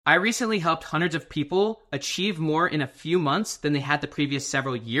I recently helped hundreds of people achieve more in a few months than they had the previous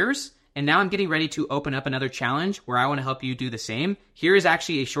several years. And now I'm getting ready to open up another challenge where I want to help you do the same. Here is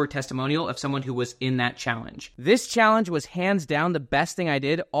actually a short testimonial of someone who was in that challenge. This challenge was hands down the best thing I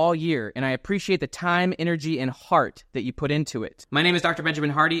did all year, and I appreciate the time, energy, and heart that you put into it. My name is Dr. Benjamin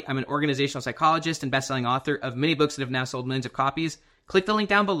Hardy. I'm an organizational psychologist and best-selling author of many books that have now sold millions of copies. Click the link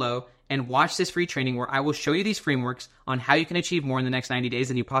down below and watch this free training where I will show you these frameworks on how you can achieve more in the next 90 days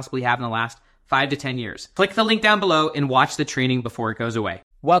than you possibly have in the last 5 to 10 years. Click the link down below and watch the training before it goes away.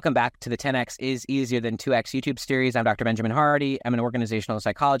 Welcome back to the 10X is Easier Than 2X YouTube series. I'm Dr. Benjamin Hardy. I'm an organizational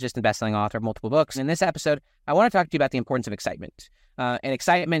psychologist and best-selling author of multiple books. In this episode, I want to talk to you about the importance of excitement. And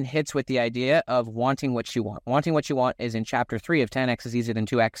excitement hits with the idea of wanting what you want. Wanting what you want is in Chapter 3 of 10X is Easier Than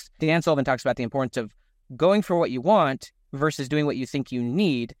 2X. Dan Sullivan talks about the importance of going for what you want versus doing what you think you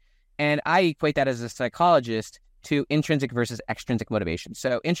need. And I equate that as a psychologist to intrinsic versus extrinsic motivation.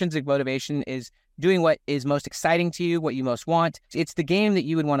 So intrinsic motivation is doing what is most exciting to you, what you most want. It's the game that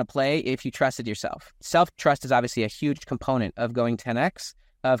you would want to play if you trusted yourself. Self-trust is obviously a huge component of going 10X,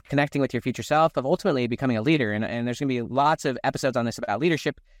 of connecting with your future self, of ultimately becoming a leader. And there's going to be lots of episodes on this about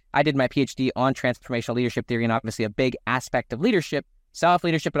leadership. I did my PhD on transformational leadership theory, and obviously a big aspect of leadership,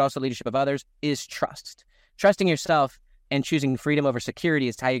 self-leadership, but also leadership of others, is trust. Trusting yourself and choosing freedom over security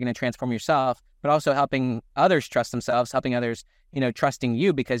is how you're going to transform yourself, but also helping others trust themselves, helping others, trusting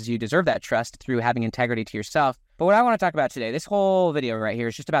you because you deserve that trust through having integrity to yourself. But what I want to talk about today, this whole video right here,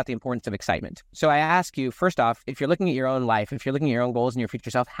 is just about the importance of excitement. So I ask you, first off, if you're looking at your own life, if you're looking at your own goals and your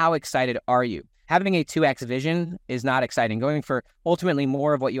future self, how excited are you? Having a 2X vision is not exciting. Going for ultimately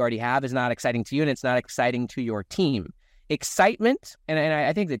more of what you already have is not exciting to you, and it's not exciting to your team. Excitement, and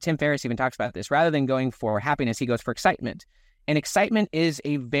I think that Tim Ferriss even talks about this, rather than going for happiness, he goes for excitement. And excitement is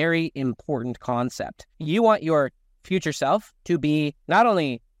a very important concept. You want your future self to be not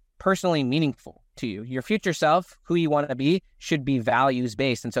only personally meaningful to you, your future self, who you want to be, should be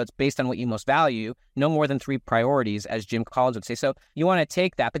values-based. And so it's based on what you most value, no more than 3 priorities, as Jim Collins would say. So you want to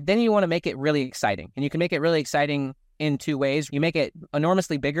take that, but then you want to make it really exciting. And you can make it really exciting in 2 ways. You make it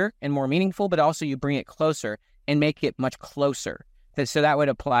enormously bigger and more meaningful, but also you bring it closer and make it much closer. So that would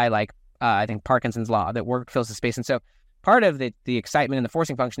apply I think Parkinson's law, that work fills the space. And so part of the excitement and the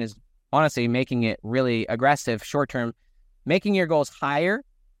forcing function is honestly making it really aggressive short-term. Making your goals higher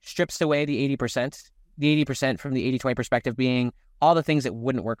strips away the 80% from the 80-20 perspective being all the things that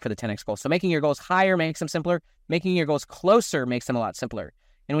wouldn't work for the 10X goal. So making your goals higher makes them simpler. Making your goals closer makes them a lot simpler.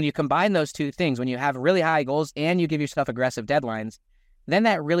 And when you combine those 2 things, when you have really high goals and you give yourself aggressive deadlines, then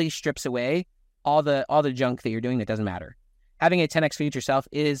that really strips away all the junk that you're doing that doesn't matter. Having a 10X future self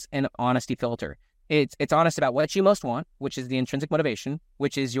is an honesty filter. It's honest about what you most want, which is the intrinsic motivation,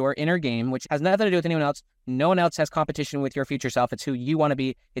 which is your inner game, which has nothing to do with anyone else. No one else has competition with your future self. It's who you want to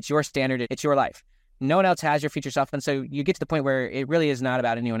be. It's your standard. It's your life. No one else has your future self. And so you get to the point where it really is not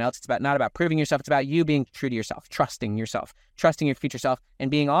about anyone else. It's not about proving yourself. It's about you being true to yourself, trusting your future self,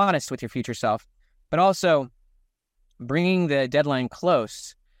 and being honest with your future self, but also bringing the deadline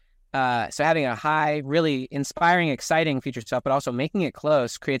close. So having a high, really inspiring, exciting future self, but also making it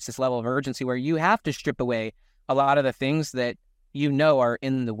close creates this level of urgency where you have to strip away a lot of the things that are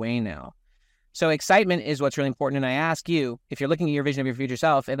in the way now. So excitement is what's really important. And I ask you, if you're looking at your vision of your future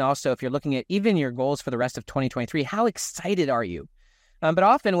self, and also if you're looking at even your goals for the rest of 2023, how excited are you? But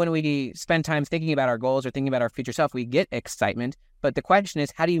often when we spend time thinking about our goals or thinking about our future self, we get excitement. But the question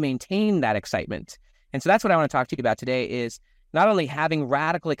is, how do you maintain that excitement? And so that's what I want to talk to you about today is not only having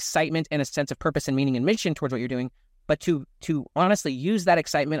radical excitement and a sense of purpose and meaning and mission towards what you're doing, but to honestly use that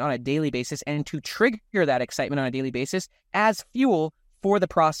excitement on a daily basis and to trigger that excitement on a daily basis as fuel for the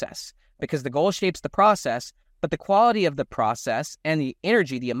process. Because the goal shapes the process, but the quality of the process and the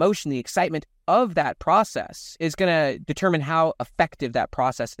energy, the emotion, the excitement of that process is going to determine how effective that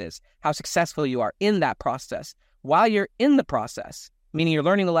process is, how successful you are in that process. While you're in the process, meaning you're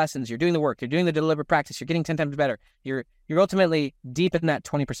learning the lessons, you're doing the work, you're doing the deliberate practice, you're getting 10 times better, you're ultimately deep in that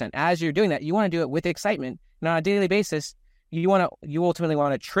 20%. As you're doing that, you want to do it with excitement. And on a daily basis, you ultimately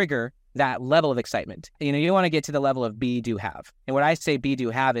want to trigger that level of excitement. You want to get to the level of be, do, have. And what I say be, do,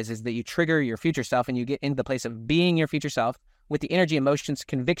 have is that you trigger your future self and you get into the place of being your future self with the energy, emotions,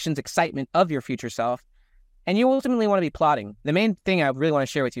 convictions, excitement of your future self. And you ultimately want to be plotting. The main thing I really want to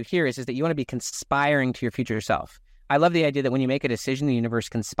share with you here is that you want to be conspiring to your future self. I love the idea that when you make a decision, the universe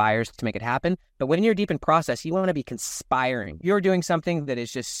conspires to make it happen. But when you're deep in process, you want to be conspiring. You're doing something that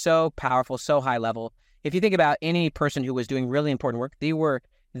is just so powerful, so high level. If you think about any person who was doing really important work, they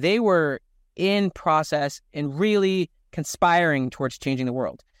were in process and really conspiring towards changing the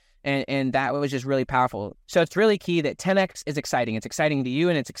world. And that was just really powerful. So it's really key that 10X is exciting. It's exciting to you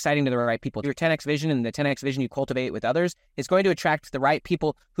and it's exciting to the right people. Your 10X vision and the 10X vision you cultivate with others is going to attract the right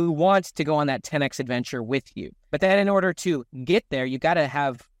people who want to go on that 10X adventure with you. But then in order to get there, you got to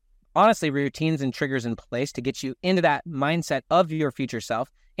have, honestly, routines and triggers in place to get you into that mindset of your future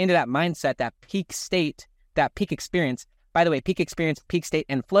self, into that mindset, that peak state, that peak experience. By the way, peak experience, peak state,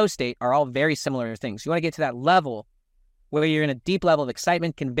 and flow state are all very similar things. You want to get to that level where you're in a deep level of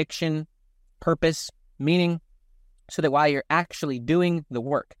excitement, conviction, purpose, meaning, so that while you're actually doing the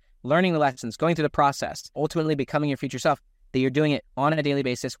work, learning the lessons, going through the process, ultimately becoming your future self, that you're doing it on a daily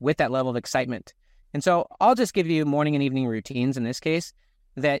basis with that level of excitement. And so I'll just give you morning and evening routines in this case,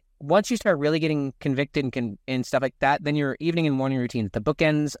 that once you start really getting convicted and stuff like that, then your evening and morning routines, the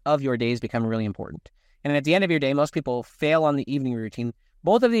bookends of your days, become really important. And at the end of your day, most people fail on the evening routine.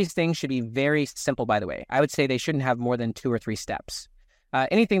 Both of these things should be very simple, by the way. I would say they shouldn't have more than 2 or 3 steps.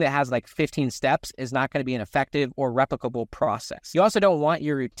 Anything that has like 15 steps is not going to be an effective or replicable process. You also don't want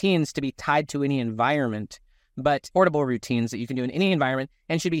your routines to be tied to any environment, but portable routines that you can do in any environment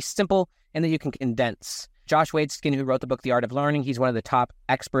and should be simple and that you can condense. Josh Waitzkin, who wrote the book, The Art of Learning, he's one of the top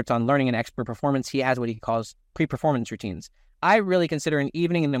experts on learning and expert performance. He has what he calls pre-performance routines. I really consider an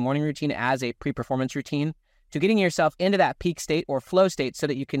evening and a morning routine as a pre-performance routine to getting yourself into that peak state or flow state so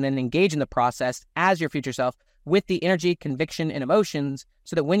that you can then engage in the process as your future self with the energy, conviction, and emotions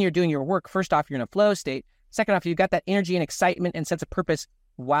so that when you're doing your work, first off, you're in a flow state. Second off, you've got that energy and excitement and sense of purpose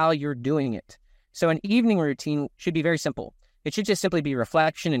while you're doing it. So an evening routine should be very simple. It should just simply be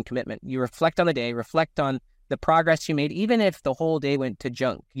reflection and commitment. You reflect on the day, reflect on the progress you made, even if the whole day went to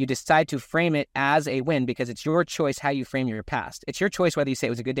junk. You decide to frame it as a win because it's your choice how you frame your past. It's your choice whether you say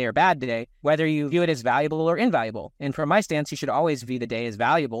it was a good day or bad day, whether you view it as valuable or invaluable. And from my stance, you should always view the day as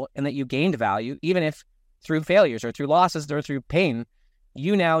valuable and that you gained value, even if through failures or through losses or through pain.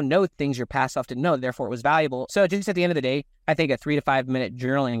 You now know things your past self didn't know, therefore it was valuable. So just at the end of the day, I think a 3 to 5 minute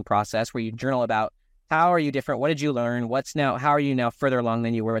journaling process where you journal about how are you different, what did you learn, how are you now further along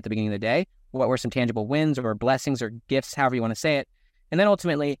than you were at the beginning of the day, what were some tangible wins or blessings or gifts, however you want to say it. And then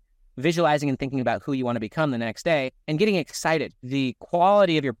ultimately visualizing and thinking about who you want to become the next day and getting excited. The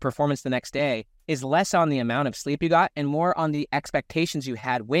quality of your performance the next day is less on the amount of sleep you got and more on the expectations you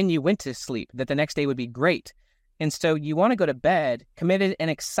had when you went to sleep, that the next day would be great. And so you want to go to bed committed and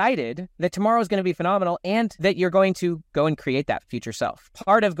excited that tomorrow is going to be phenomenal and that you're going to go and create that future self.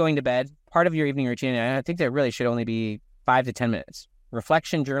 Part of going to bed, part of your evening routine, and I think there really should only be 5 to 10 minutes.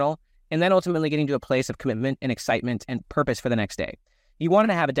 Reflection, journal, and then ultimately getting to a place of commitment and excitement and purpose for the next day. You want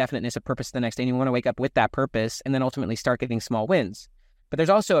to have a definiteness of purpose the next day, and you want to wake up with that purpose and then ultimately start getting small wins. But there's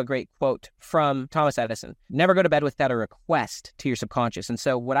also a great quote from Thomas Edison: never go to bed without a request to your subconscious. And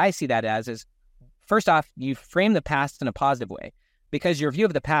so what I see that as is, first off, you frame the past in a positive way because your view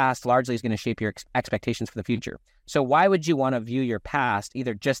of the past largely is going to shape your expectations for the future. So why would you want to view your past,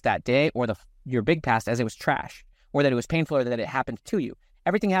 either just that day or your big past, as it was trash or that it was painful or that it happened to you?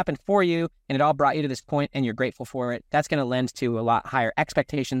 Everything happened for you and it all brought you to this point and you're grateful for it. That's going to lend to a lot higher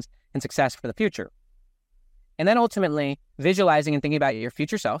expectations and success for the future. And then ultimately visualizing and thinking about your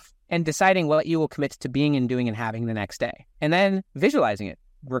future self and deciding what you will commit to being and doing and having the next day. And then visualizing it,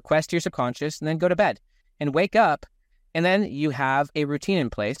 request to your subconscious, and then go to bed and wake up. And then you have a routine in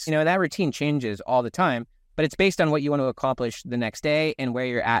place. You know, that routine changes all the time, but it's based on what you want to accomplish the next day and where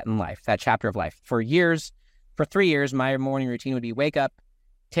you're at in life, that chapter of life. For 3 years, my morning routine would be wake up,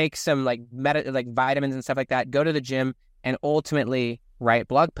 take some like vitamins and stuff like that, go to the gym, and ultimately write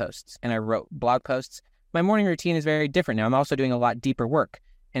blog posts. And I wrote blog posts. My morning routine is very different now. I'm also doing a lot deeper work.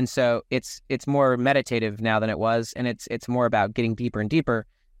 And so it's more meditative now than it was. And it's more about getting deeper and deeper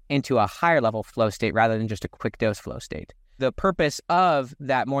into a higher level flow state rather than just a quick dose flow state. The purpose of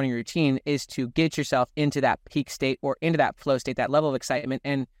that morning routine is to get yourself into that peak state or into that flow state, that level of excitement.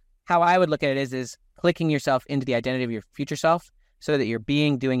 And how I would look at it is clicking yourself into the identity of your future self so that you're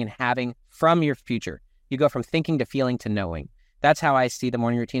being, doing, and having from your future. You go from thinking to feeling to knowing. That's how I see the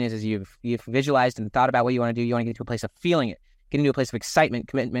morning routine is you've visualized and thought about what you want to do. You want to get to a place of feeling it, get into a place of excitement,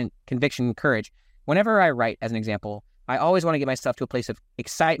 commitment, conviction, and courage. Whenever I write, as an example, I always want to get myself to a place of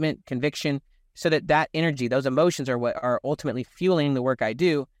excitement, conviction, so that energy, those emotions are what are ultimately fueling the work I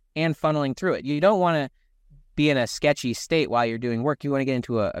do and funneling through it. You don't want to be in a sketchy state while you're doing work. You want to get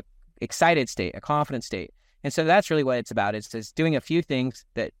into a excited state, a confident state. And so that's really what it's about. It's just doing a few things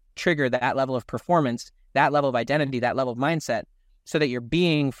that trigger that level of performance, that level of identity, that level of mindset, so that you're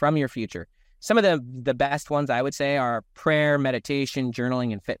being from your future. Some of the best ones I would say are prayer, meditation,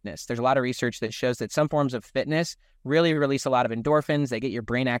 journaling, and fitness. There's a lot of research that shows that some forms of fitness really release a lot of endorphins. They get your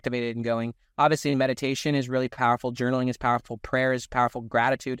brain activated and going. Obviously, meditation is really powerful. Journaling is powerful. Prayer is powerful.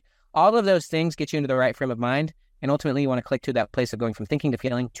 Gratitude. All of those things get you into the right frame of mind. And ultimately, you want to click to that place of going from thinking to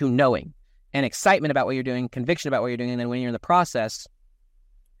feeling to knowing, and excitement about what you're doing, conviction about what you're doing. And then when you're in the process,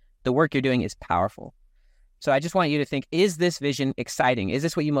 the work you're doing is powerful. So I just want you to think, is this vision exciting? Is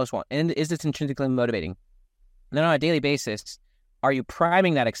this what you most want? And is this intrinsically motivating? And then on a daily basis, are you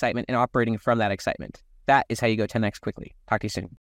priming that excitement and operating from that excitement? That is how you go 10x quickly. Talk to you soon.